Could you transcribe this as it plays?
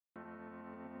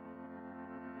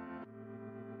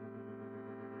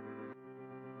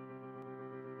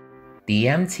The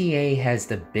MTA has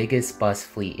the biggest bus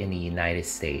fleet in the United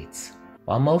States.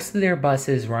 While most of their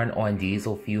buses run on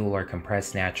diesel fuel or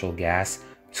compressed natural gas,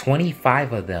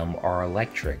 25 of them are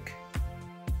electric.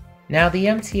 Now, the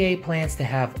MTA plans to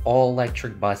have all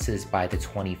electric buses by the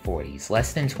 2040s,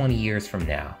 less than 20 years from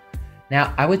now.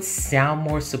 Now, I would sound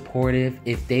more supportive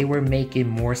if they were making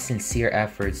more sincere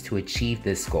efforts to achieve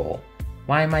this goal.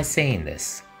 Why am I saying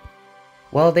this?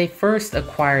 Well, they first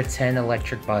acquired 10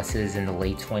 electric buses in the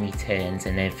late 2010s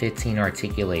and then 15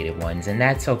 articulated ones, and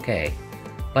that's okay.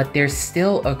 But they're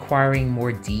still acquiring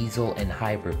more diesel and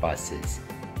hybrid buses.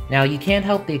 Now, you can't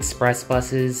help the express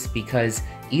buses because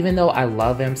even though I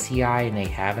love MCI and they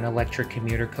have an electric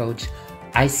commuter coach,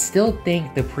 I still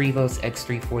think the Prevost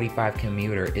X345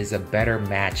 commuter is a better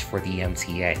match for the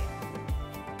MTA.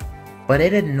 But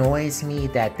it annoys me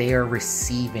that they are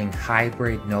receiving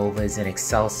hybrid Novas and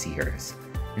Excelsiors.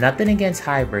 Nothing against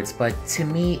hybrids, but to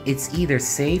me, it's either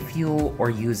save fuel or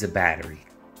use a battery.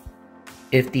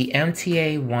 If the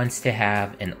MTA wants to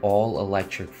have an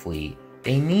all-electric fleet,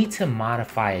 they need to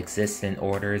modify existing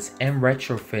orders and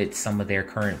retrofit some of their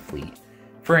current fleet.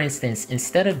 For instance,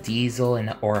 instead of diesel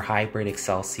or hybrid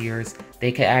Excelsiors,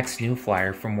 they could ask New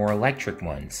Flyer for more electric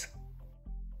ones.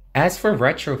 As for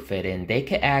retrofitting, they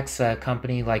could ask a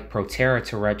company like Proterra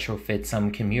to retrofit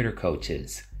some commuter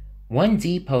coaches. One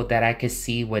depot that I could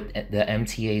see with the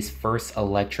MTA's first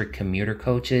electric commuter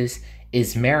coaches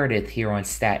is Meredith here on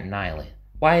Staten Island.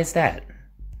 Why is that?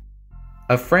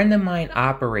 A friend of mine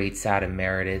operates out of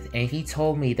Meredith, and he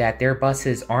told me that their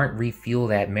buses aren't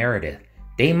refueled at Meredith.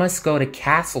 They must go to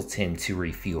Castleton to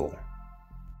refuel.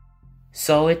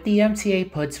 So if the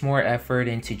MTA puts more effort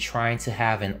into trying to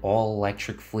have an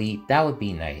all-electric fleet, that would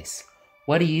be nice.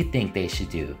 What do you think they should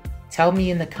do? Tell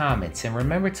me in the comments, and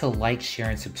remember to like, share,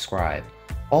 and subscribe.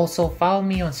 Also, follow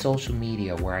me on social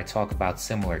media where I talk about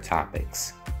similar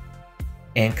topics.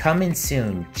 And coming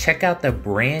soon, check out the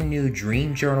brand new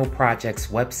Dream Journal Project's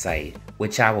website,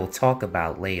 which I will talk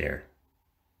about later.